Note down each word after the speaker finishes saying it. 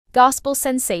Gospel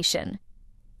sensation.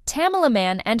 Tamela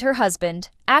Mann and her husband,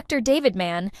 actor David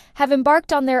Mann, have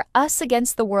embarked on their Us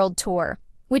Against the World tour,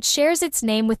 which shares its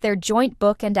name with their joint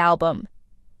book and album.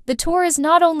 The tour is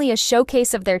not only a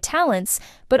showcase of their talents,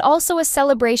 but also a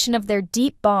celebration of their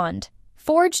deep bond,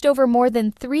 forged over more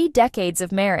than 3 decades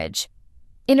of marriage.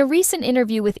 In a recent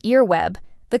interview with Earweb,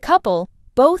 the couple,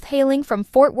 both hailing from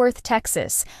Fort Worth,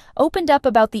 Texas, opened up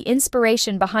about the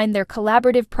inspiration behind their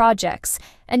collaborative projects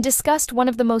and discussed one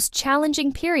of the most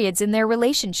challenging periods in their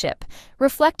relationship,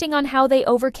 reflecting on how they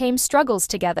overcame struggles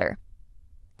together.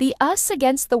 The Us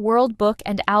Against the World book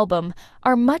and album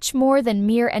are much more than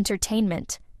mere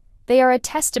entertainment. They are a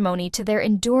testimony to their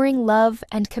enduring love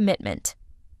and commitment.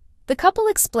 The couple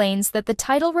explains that the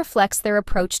title reflects their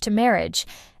approach to marriage,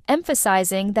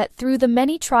 emphasizing that through the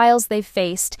many trials they've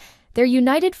faced, their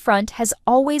united front has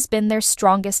always been their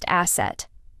strongest asset.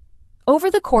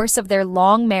 Over the course of their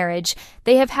long marriage,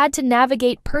 they have had to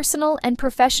navigate personal and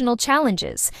professional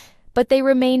challenges, but they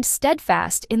remained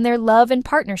steadfast in their love and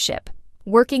partnership,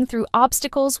 working through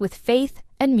obstacles with faith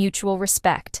and mutual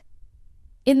respect.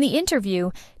 In the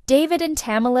interview, David and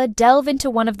Tamela delve into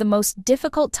one of the most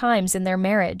difficult times in their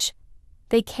marriage.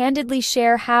 They candidly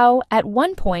share how, at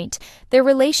one point, their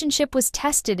relationship was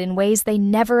tested in ways they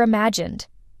never imagined.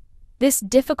 This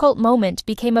difficult moment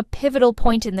became a pivotal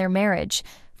point in their marriage,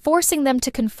 forcing them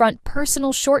to confront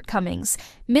personal shortcomings,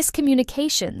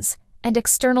 miscommunications, and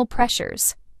external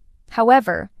pressures.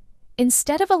 However,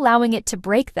 instead of allowing it to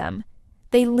break them,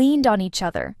 they leaned on each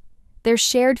other, their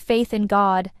shared faith in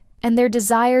God, and their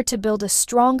desire to build a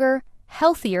stronger,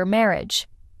 healthier marriage.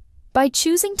 By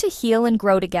choosing to heal and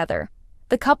grow together,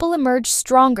 the couple emerged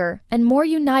stronger and more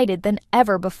united than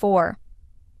ever before.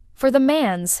 For the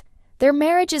Manns, their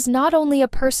marriage is not only a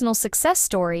personal success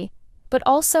story, but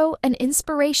also an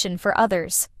inspiration for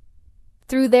others.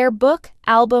 Through their book,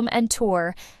 album, and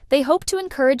tour, they hope to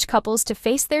encourage couples to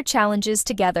face their challenges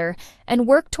together and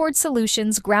work toward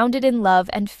solutions grounded in love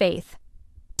and faith.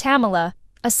 Tamela,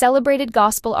 a celebrated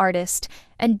gospel artist,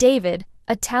 and David,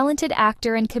 a talented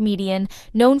actor and comedian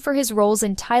known for his roles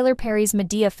in Tyler Perry's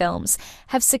Madea films,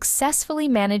 have successfully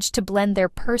managed to blend their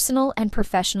personal and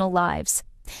professional lives.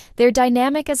 Their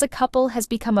dynamic as a couple has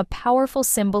become a powerful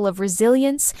symbol of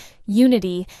resilience,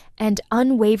 unity, and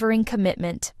unwavering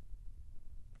commitment.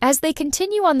 As they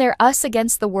continue on their Us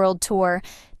Against the World tour,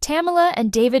 Tamela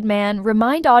and David Mann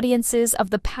remind audiences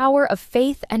of the power of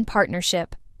faith and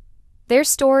partnership. Their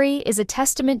story is a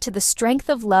testament to the strength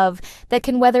of love that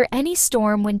can weather any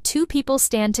storm when 2 people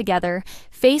stand together,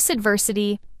 face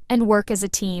adversity, and work as a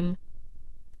team.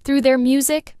 Through their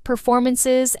music,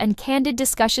 performances, and candid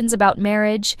discussions about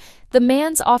marriage, the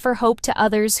Manns offer hope to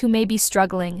others who may be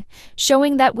struggling,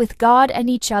 showing that with God and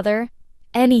each other,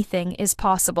 anything is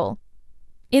possible.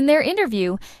 In their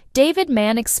interview, David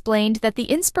Mann explained that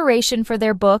the inspiration for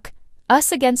their book,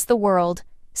 Us Against the World,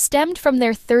 stemmed from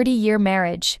their 30-year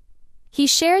marriage. He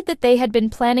shared that they had been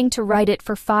planning to write it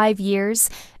for 5 years,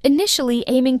 initially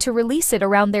aiming to release it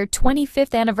around their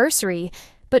 25th anniversary,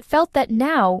 but felt that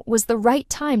now was the right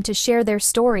time to share their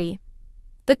story.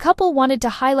 The couple wanted to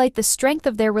highlight the strength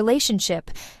of their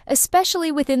relationship,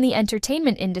 especially within the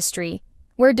entertainment industry,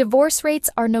 where divorce rates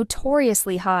are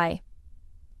notoriously high.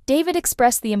 David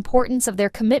expressed the importance of their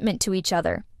commitment to each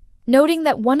other, noting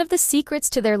that one of the secrets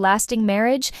to their lasting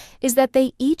marriage is that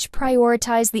they each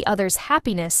prioritize the other's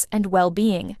happiness and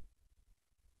well-being.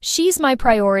 "She's my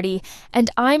priority, and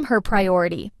I'm her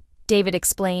priority," David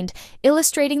explained,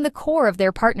 illustrating the core of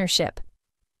their partnership.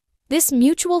 This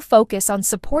mutual focus on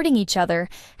supporting each other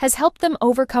has helped them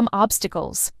overcome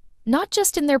obstacles, not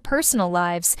just in their personal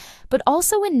lives, but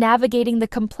also in navigating the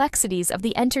complexities of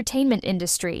the entertainment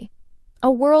industry, a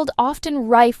world often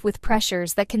rife with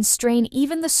pressures that can strain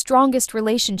even the strongest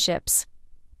relationships.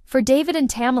 For David and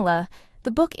Tamela,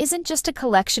 the book isn't just a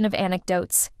collection of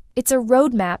anecdotes, it's a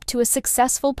roadmap to a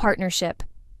successful partnership.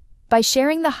 By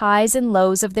sharing the highs and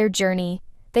lows of their journey,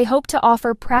 they hope to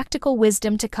offer practical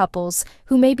wisdom to couples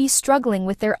who may be struggling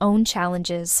with their own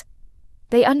challenges.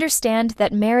 They understand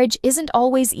that marriage isn't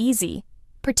always easy,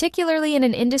 particularly in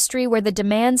an industry where the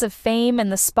demands of fame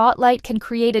and the spotlight can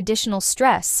create additional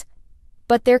stress.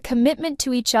 But their commitment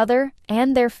to each other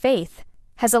and their faith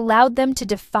has allowed them to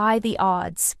defy the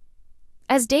odds.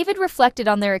 As David reflected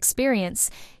on their experience,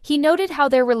 he noted how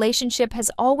their relationship has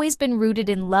always been rooted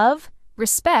in love,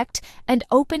 respect, and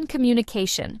open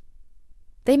communication.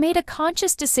 They made a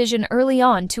conscious decision early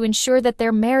on to ensure that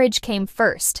their marriage came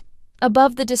first,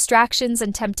 above the distractions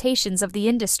and temptations of the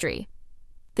industry.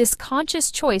 This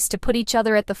conscious choice to put each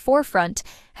other at the forefront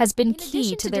has been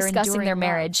key to their discussing their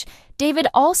marriage. David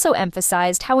also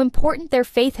emphasized how important their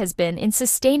faith has been in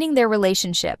sustaining their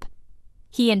relationship.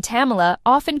 He and Tamela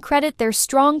often credit their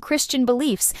strong Christian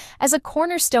beliefs as a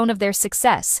cornerstone of their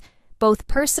success, both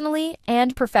personally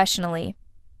and professionally.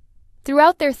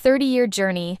 Throughout their 30-year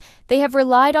journey, they have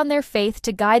relied on their faith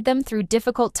to guide them through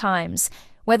difficult times,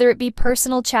 whether it be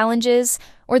personal challenges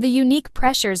or the unique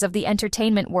pressures of the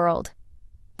entertainment world.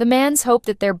 The Manns hope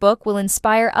that their book will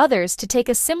inspire others to take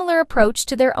a similar approach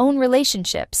to their own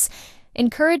relationships,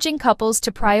 encouraging couples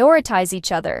to prioritize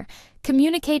each other,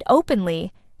 communicate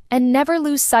openly, and never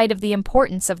lose sight of the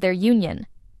importance of their union.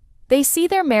 They see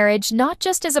their marriage not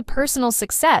just as a personal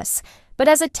success, but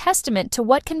as a testament to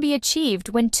what can be achieved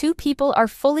when two people are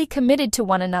fully committed to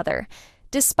one another,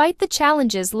 despite the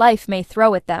challenges life may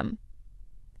throw at them.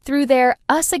 Through their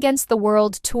Us Against the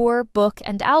World tour, book,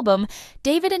 and album,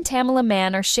 David and Tamela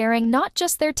Mann are sharing not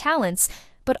just their talents,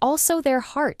 but also their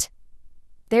heart.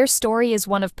 Their story is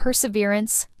one of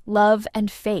perseverance, love, and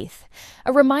faith,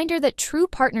 a reminder that true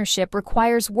partnership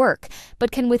requires work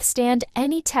but can withstand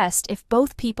any test if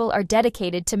both people are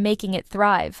dedicated to making it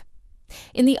thrive.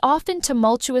 In the often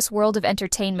tumultuous world of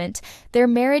entertainment, their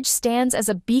marriage stands as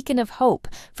a beacon of hope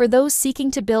for those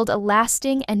seeking to build a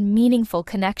lasting and meaningful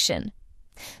connection.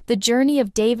 The journey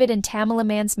of David and Tamela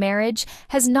Mann's marriage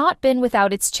has not been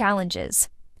without its challenges,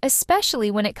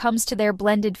 especially when it comes to their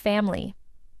blended family.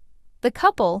 The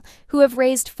couple, who have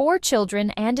raised 4 children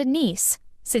and a niece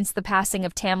since the passing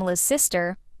of Tamela's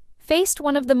sister, faced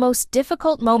one of the most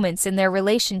difficult moments in their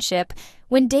relationship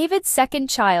when David's second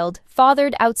child,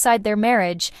 fathered outside their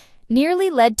marriage,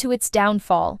 nearly led to its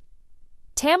downfall.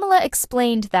 Tamela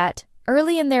explained that,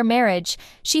 early in their marriage,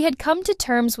 she had come to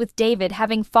terms with David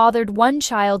having fathered one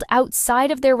child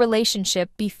outside of their relationship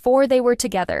before they were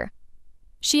together.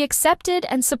 She accepted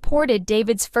and supported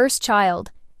David's first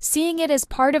child, seeing it as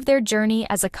part of their journey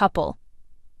as a couple.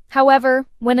 However,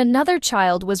 when another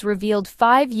child was revealed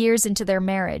 5 years into their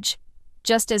marriage,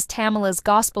 just as Tamela's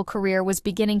gospel career was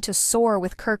beginning to soar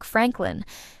with Kirk Franklin,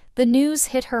 the news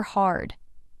hit her hard.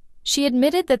 She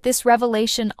admitted that this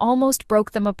revelation almost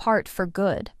broke them apart for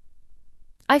good.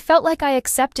 "I felt like I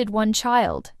accepted one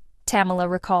child," Tamela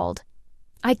recalled.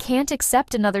 "I can't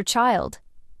accept another child."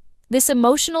 This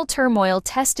emotional turmoil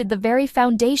tested the very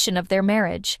foundation of their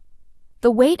marriage.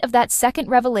 The weight of that second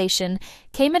revelation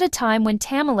came at a time when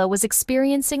Tamela was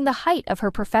experiencing the height of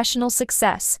her professional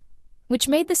success, which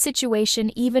made the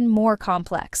situation even more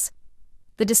complex.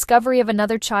 The discovery of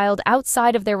another child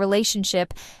outside of their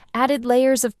relationship added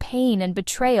layers of pain and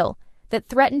betrayal that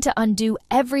threatened to undo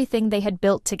everything they had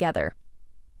built together.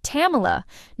 Tamela,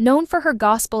 known for her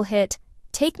gospel hit,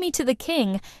 "Take Me to the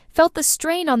King," felt the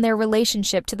strain on their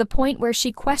relationship to the point where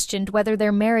she questioned whether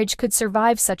their marriage could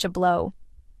survive such a blow.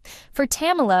 For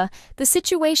Tamela, the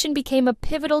situation became a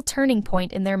pivotal turning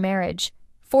point in their marriage,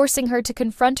 forcing her to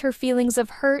confront her feelings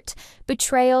of hurt,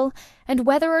 betrayal, and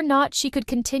whether or not she could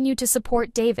continue to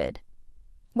support David.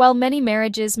 While many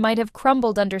marriages might have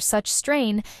crumbled under such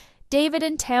strain, David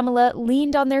and Tamela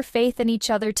leaned on their faith in each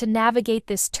other to navigate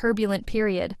this turbulent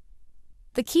period.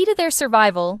 The key to their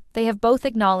survival, they have both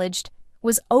acknowledged,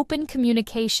 was open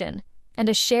communication and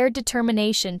a shared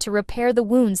determination to repair the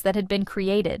wounds that had been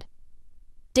created.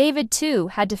 David, too,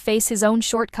 had to face his own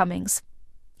shortcomings.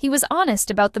 He was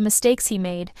honest about the mistakes he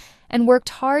made and worked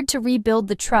hard to rebuild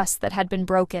the trust that had been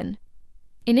broken.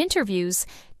 In interviews,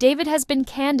 David has been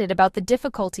candid about the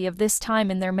difficulty of this time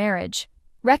in their marriage,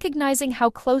 recognizing how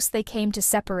close they came to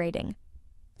separating.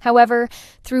 However,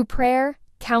 through prayer,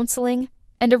 counseling,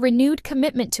 and a renewed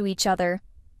commitment to each other,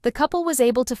 the couple was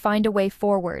able to find a way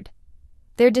forward.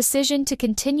 Their decision to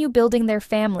continue building their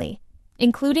family,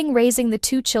 including raising the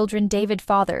 2 children David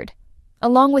fathered,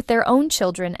 along with their own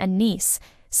children and niece,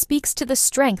 speaks to the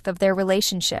strength of their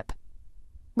relationship.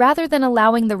 Rather than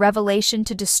allowing the revelation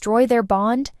to destroy their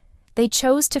bond, they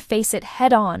chose to face it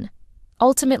head-on,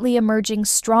 ultimately emerging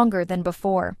stronger than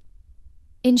before.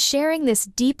 In sharing this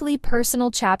deeply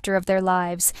personal chapter of their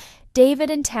lives,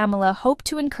 David and Tamela hope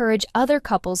to encourage other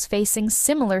couples facing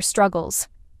similar struggles.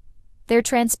 Their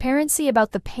transparency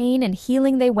about the pain and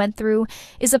healing they went through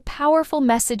is a powerful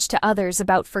message to others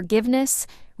about forgiveness,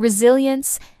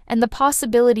 resilience, and the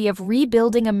possibility of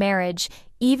rebuilding a marriage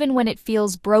even when it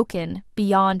feels broken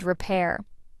beyond repair.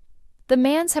 The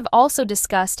Manns have also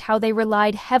discussed how they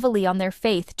relied heavily on their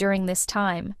faith during this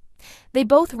time. They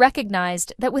both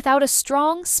recognized that without a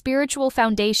strong spiritual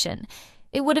foundation,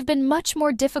 it would have been much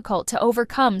more difficult to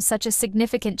overcome such a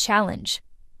significant challenge.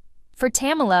 For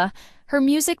Tamela, her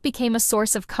music became a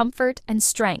source of comfort and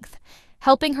strength,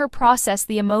 helping her process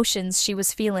the emotions she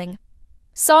was feeling.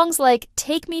 Songs like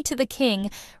Take Me to the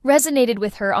King resonated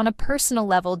with her on a personal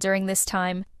level during this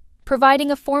time,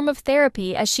 providing a form of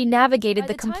therapy as she navigated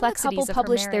the complexities of her marriage. By the time the couple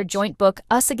published their joint book,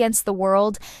 Us Against the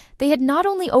World, they had not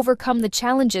only overcome the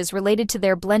challenges related to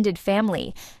their blended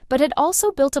family, but had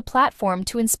also built a platform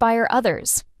to inspire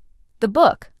others. The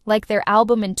book, like their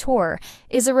album and tour,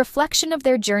 is a reflection of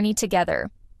their journey together,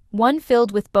 one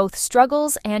filled with both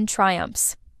struggles and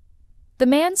triumphs. The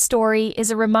Mann story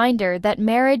is a reminder that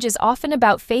marriage is often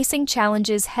about facing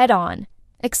challenges head-on,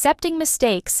 accepting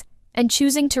mistakes, and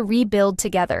choosing to rebuild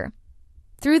together.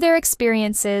 Through their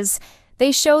experiences,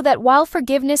 they show that while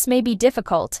forgiveness may be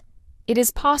difficult, it is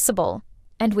possible,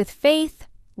 and with faith,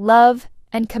 love,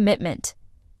 and commitment,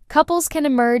 couples can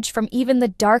emerge from even the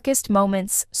darkest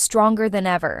moments stronger than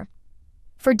ever.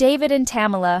 For David and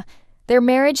Tamela, their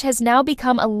marriage has now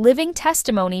become a living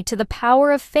testimony to the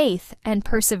power of faith and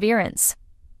perseverance.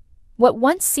 What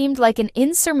once seemed like an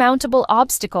insurmountable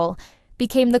obstacle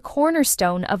became the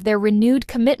cornerstone of their renewed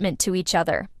commitment to each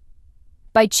other.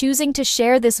 By choosing to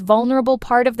share this vulnerable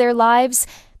part of their lives,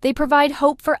 they provide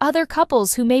hope for other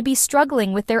couples who may be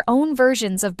struggling with their own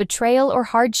versions of betrayal or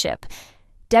hardship,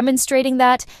 demonstrating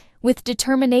that, with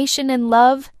determination and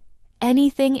love,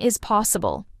 anything is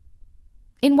possible.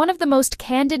 In one of the most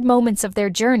candid moments of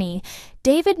their journey,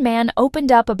 David Mann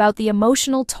opened up about the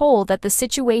emotional toll that the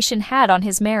situation had on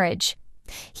his marriage.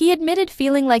 He admitted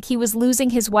feeling like he was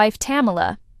losing his wife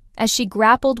Tamela, as she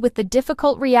grappled with the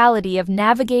difficult reality of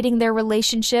navigating their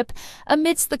relationship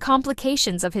amidst the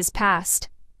complications of his past.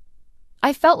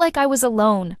 "I felt like I was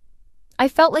alone. I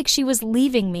felt like she was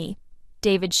leaving me,"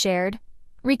 David shared,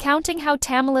 recounting how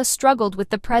Tamela struggled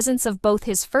with the presence of both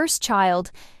his first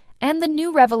child and the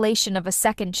new revelation of a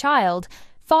second child,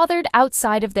 fathered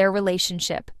outside of their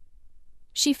relationship.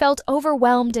 She felt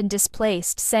overwhelmed and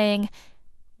displaced, saying,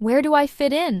 "Where do I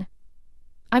fit in?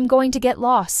 I'm going to get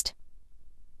lost."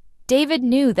 David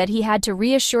knew that he had to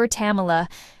reassure Tamela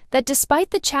that despite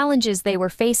the challenges they were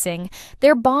facing,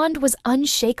 their bond was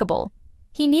unshakable.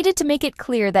 He needed to make it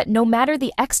clear that no matter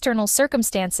the external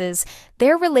circumstances,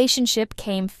 their relationship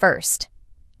came first.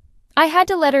 "I had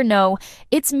to let her know,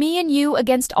 it's me and you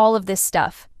against all of this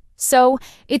stuff. So,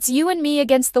 it's you and me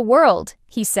against the world,"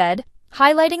 he said,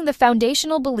 highlighting the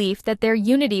foundational belief that their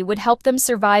unity would help them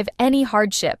survive any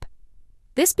hardship.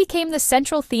 This became the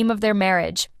central theme of their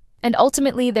marriage, and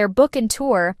ultimately their book and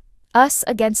tour, Us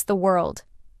Against the World.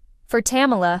 For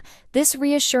Tamela, this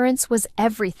reassurance was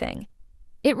everything.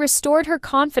 It restored her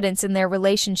confidence in their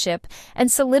relationship and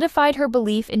solidified her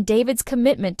belief in David's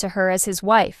commitment to her as his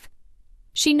wife.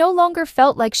 She no longer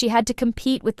felt like she had to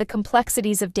compete with the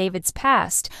complexities of David's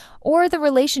past or the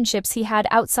relationships he had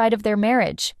outside of their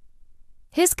marriage.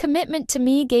 "His commitment to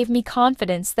me gave me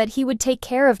confidence that he would take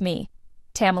care of me,"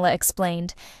 Tamela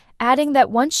explained, adding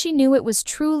that once she knew it was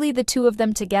truly the two of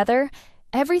them together,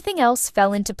 everything else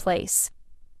fell into place.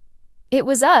 "It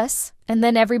was us, and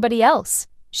then everybody else,"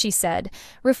 she said,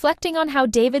 reflecting on how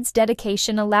David's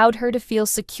dedication allowed her to feel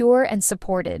secure and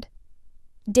supported.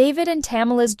 David and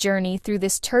Tamela's journey through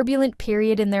this turbulent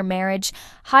period in their marriage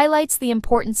highlights the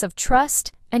importance of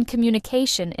trust and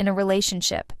communication in a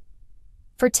relationship.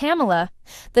 For Tamela,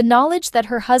 the knowledge that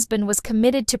her husband was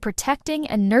committed to protecting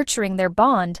and nurturing their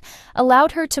bond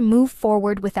allowed her to move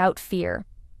forward without fear.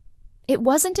 It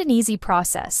wasn't an easy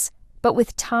process, but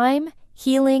with time,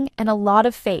 healing, and a lot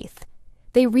of faith,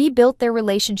 they rebuilt their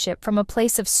relationship from a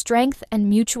place of strength and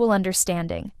mutual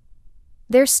understanding.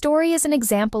 Their story is an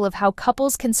example of how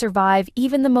couples can survive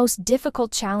even the most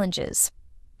difficult challenges.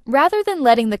 Rather than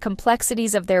letting the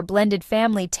complexities of their blended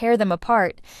family tear them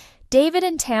apart, David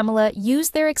and Tamela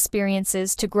used their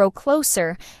experiences to grow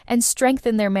closer and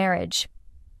strengthen their marriage.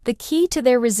 The key to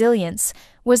their resilience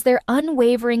was their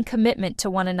unwavering commitment to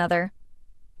one another.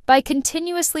 By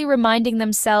continuously reminding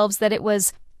themselves that it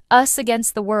was us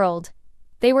against the world,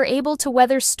 they were able to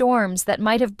weather storms that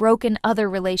might have broken other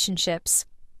relationships.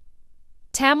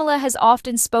 Tamela has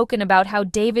often spoken about how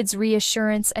David's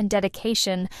reassurance and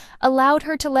dedication allowed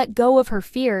her to let go of her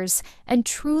fears and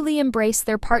truly embrace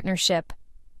their partnership.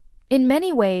 In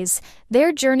many ways,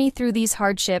 their journey through these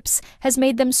hardships has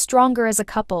made them stronger as a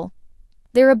couple.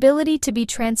 Their ability to be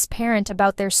transparent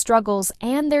about their struggles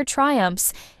and their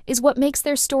triumphs is what makes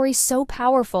their story so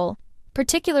powerful,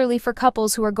 particularly for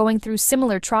couples who are going through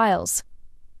similar trials.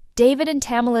 David and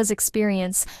Tamela's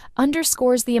experience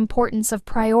underscores the importance of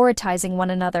prioritizing one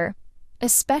another,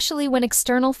 especially when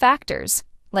external factors,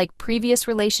 like previous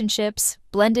relationships,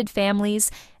 blended families,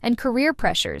 and career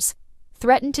pressures,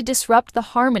 threaten to disrupt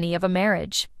the harmony of a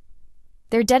marriage.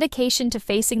 Their dedication to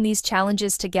facing these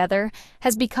challenges together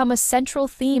has become a central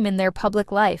theme in their public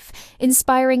life,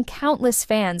 inspiring countless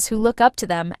fans who look up to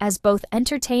them as both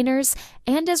entertainers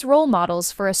and as role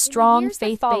models for a strong,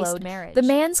 faith-based marriage. The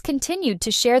Manns continued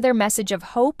to share their message of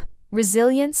hope,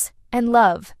 resilience, and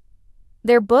love.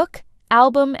 Their book,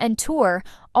 album, and tour,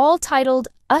 all titled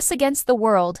Us Against the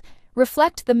World,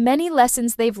 reflect the many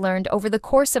lessons they've learned over the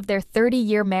course of their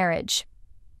 30-year marriage.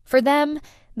 For them,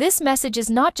 this message is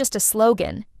not just a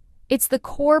slogan, it's the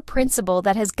core principle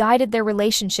that has guided their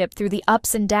relationship through the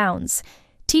ups and downs,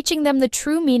 teaching them the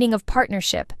true meaning of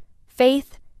partnership,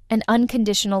 faith, and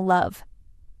unconditional love.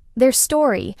 Their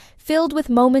story, filled with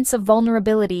moments of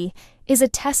vulnerability, is a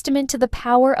testament to the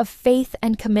power of faith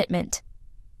and commitment.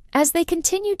 As they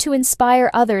continue to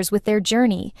inspire others with their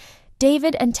journey,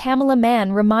 David and Tamela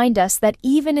Mann remind us that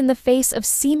even in the face of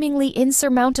seemingly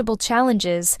insurmountable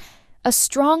challenges, a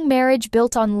strong marriage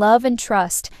built on love and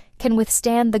trust can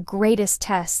withstand the greatest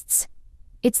tests.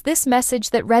 It's this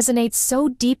message that resonates so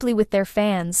deeply with their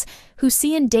fans, who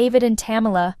see in David and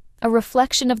Tamela a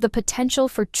reflection of the potential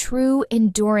for true,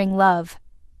 enduring love.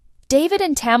 David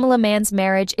and Tamela Mann's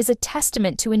marriage is a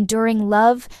testament to enduring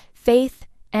love, faith,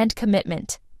 and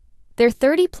commitment. Their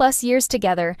 30-plus years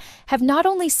together have not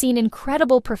only seen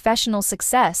incredible professional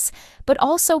success, but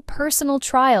also personal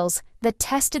trials that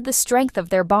tested the strength of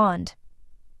their bond.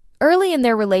 Early in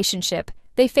their relationship,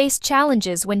 they faced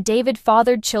challenges when David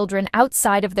fathered children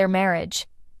outside of their marriage.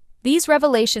 These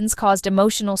revelations caused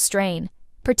emotional strain,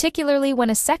 particularly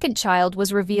when a second child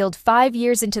was revealed 5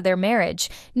 years into their marriage,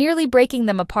 nearly breaking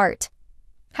them apart.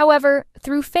 However,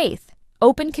 through faith,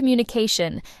 open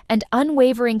communication, and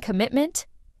unwavering commitment,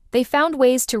 they found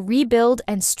ways to rebuild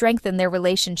and strengthen their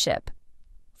relationship.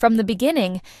 From the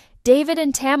beginning, David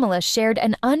and Tamela shared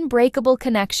an unbreakable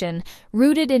connection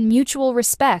rooted in mutual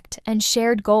respect and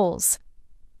shared goals.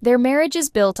 Their marriage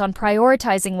is built on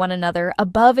prioritizing one another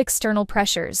above external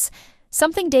pressures,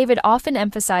 something David often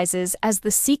emphasizes as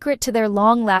the secret to their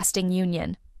long-lasting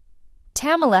union.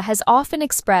 Tamela has often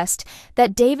expressed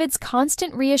that David's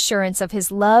constant reassurance of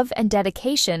his love and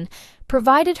dedication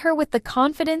provided her with the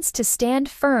confidence to stand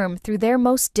firm through their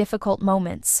most difficult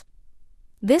moments.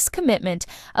 This commitment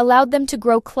allowed them to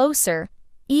grow closer,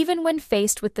 even when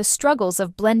faced with the struggles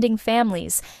of blending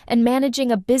families and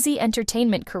managing a busy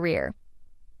entertainment career.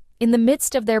 In the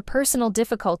midst of their personal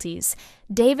difficulties,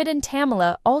 David and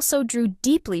Tamela also drew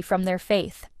deeply from their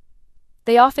faith.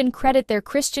 They often credit their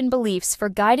Christian beliefs for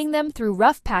guiding them through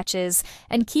rough patches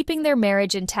and keeping their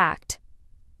marriage intact.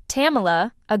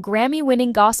 Tamela, a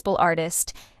Grammy-winning gospel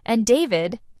artist, and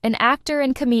David, an actor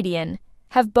and comedian,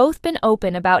 have both been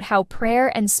open about how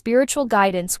prayer and spiritual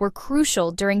guidance were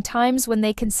crucial during times when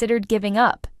they considered giving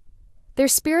up. Their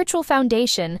spiritual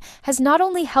foundation has not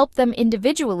only helped them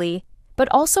individually, but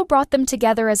also brought them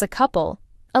together as a couple,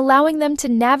 allowing them to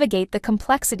navigate the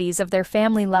complexities of their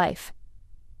family life.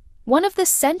 One of the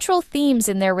central themes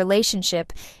in their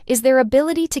relationship is their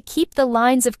ability to keep the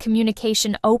lines of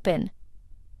communication open.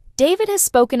 David has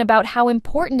spoken about how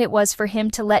important it was for him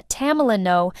to let Tamela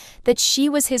know that she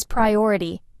was his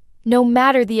priority, no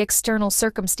matter the external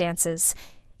circumstances.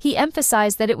 He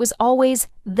emphasized that it was always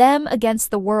them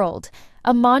against the world,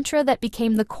 a mantra that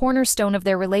became the cornerstone of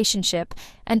their relationship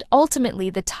and ultimately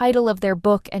the title of their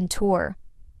book and tour.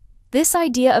 This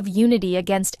idea of unity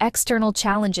against external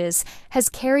challenges has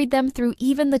carried them through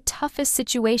even the toughest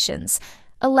situations,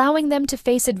 allowing them to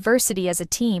face adversity as a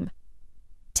team.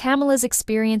 Tamela's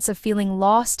experience of feeling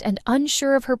lost and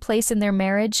unsure of her place in their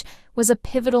marriage was a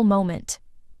pivotal moment.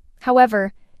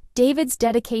 However, David's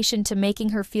dedication to making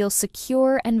her feel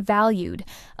secure and valued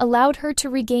allowed her to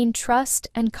regain trust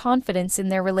and confidence in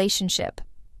their relationship.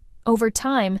 Over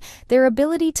time, their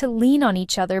ability to lean on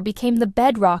each other became the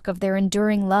bedrock of their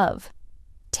enduring love.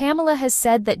 Tamela has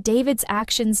said that David's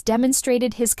actions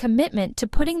demonstrated his commitment to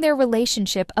putting their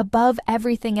relationship above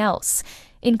everything else,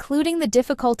 including the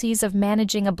difficulties of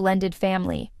managing a blended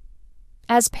family.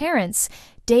 As parents,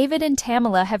 David and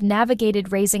Tamela have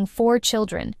navigated raising 4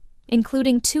 children,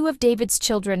 including 2 of David's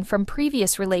children from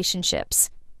previous relationships,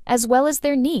 as well as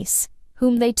their niece,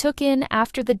 whom they took in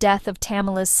after the death of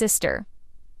Tamela's sister.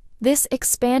 This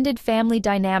expanded family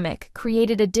dynamic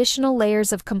created additional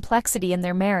layers of complexity in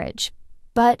their marriage,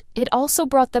 but it also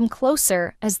brought them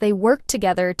closer as they worked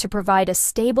together to provide a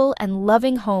stable and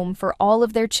loving home for all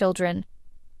of their children.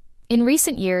 In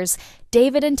recent years,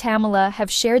 David and Tamela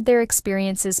have shared their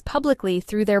experiences publicly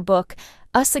through their book,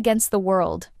 Us Against the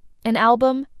World, an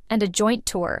album, and a joint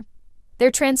tour.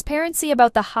 Their transparency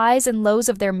about the highs and lows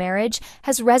of their marriage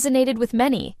has resonated with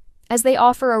many, as they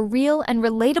offer a real and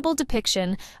relatable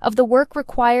depiction of the work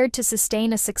required to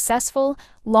sustain a successful,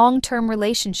 long-term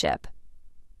relationship.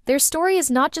 Their story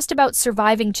is not just about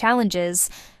surviving challenges,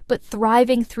 but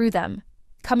thriving through them,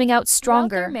 coming out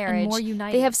stronger and more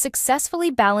united. They have successfully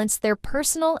balanced their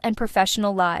personal and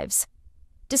professional lives.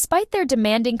 Despite their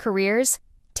demanding careers,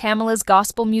 Tamela's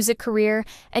gospel music career,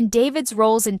 and David's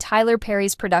roles in Tyler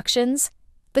Perry's productions,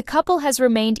 the couple has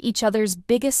remained each other's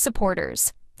biggest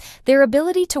supporters. Their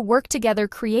ability to work together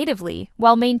creatively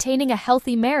while maintaining a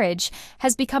healthy marriage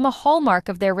has become a hallmark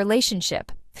of their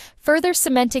relationship, further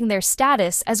cementing their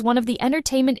status as one of the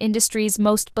entertainment industry's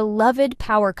most beloved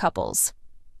power couples.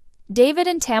 David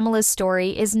and Tamela's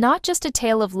story is not just a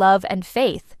tale of love and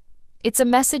faith, it's a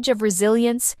message of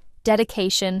resilience,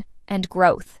 dedication, and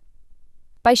growth.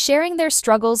 By sharing their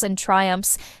struggles and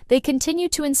triumphs, they continue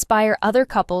to inspire other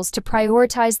couples to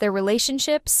prioritize their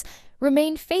relationships,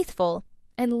 remain faithful,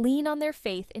 and lean on their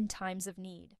faith in times of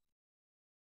need.